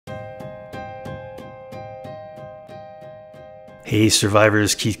Hey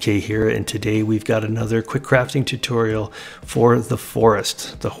survivors, Keith K here, and today we've got another quick crafting tutorial for The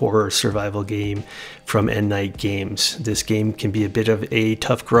Forest, the horror survival game from Endnight Games. This game can be a bit of a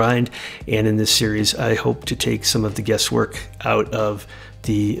tough grind, and in this series I hope to take some of the guesswork out of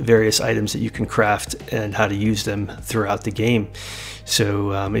the various items that you can craft and how to use them throughout the game.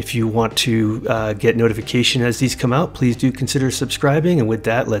 So if you want to get notification as these come out, please do consider subscribing, and with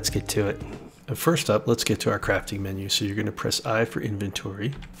that, let's get to it. First up, let's get to our crafting menu. So you're going to press I for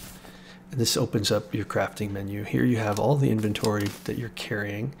inventory, and this opens up your crafting menu. Here you have all the inventory that you're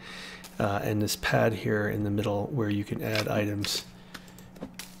carrying, and this pad here in the middle where you can add items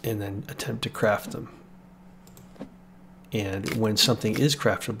and then attempt to craft them. And when something is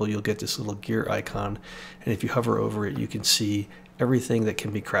craftable, you'll get this little gear icon, and if you hover over it, you can see everything that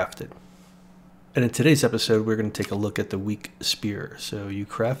can be crafted. And in today's episode, we're going to take a look at the weak spear. So you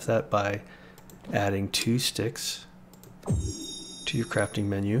craft that by adding 2 sticks to your crafting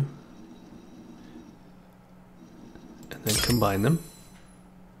menu and then combine them.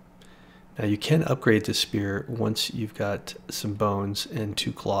 Now you can upgrade the spear once you've got some bones and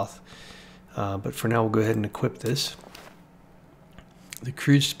 2 cloth, but for now we'll go ahead and equip this. The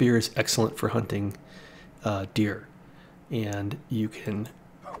crude spear is excellent for hunting deer, and you can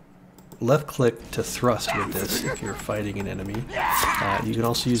left click to thrust with this if you're fighting an enemy. You can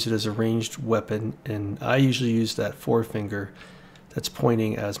also use it as a ranged weapon, and I usually use that forefinger that's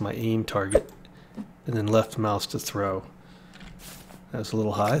pointing as my aim target, and then left mouse to throw. That was a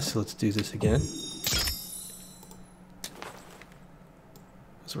little high, so let's do this again.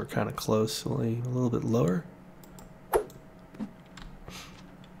 So we're kind of close, only a little bit lower.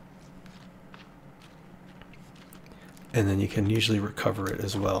 And then you can usually recover it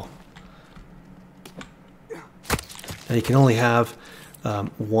as well. Now you can only have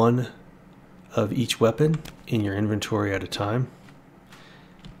one of each weapon in your inventory at a time.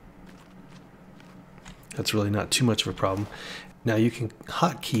 That's really not too much of a problem. Now you can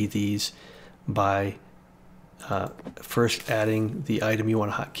hotkey these by first adding the item you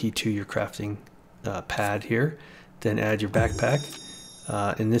want to hotkey to your crafting pad here, then add your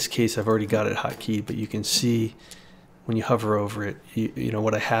backpack. In this case I've already got it hotkeyed, but you can see when you hover over it, you know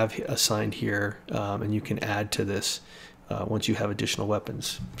what I have assigned here, and you can add to this once you have additional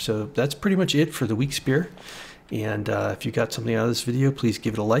weapons. So that's pretty much it for the weak spear. And if you got something out of this video, please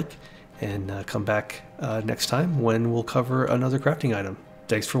give it a like, and come back next time when we'll cover another crafting item.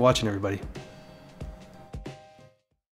 Thanks for watching, everybody.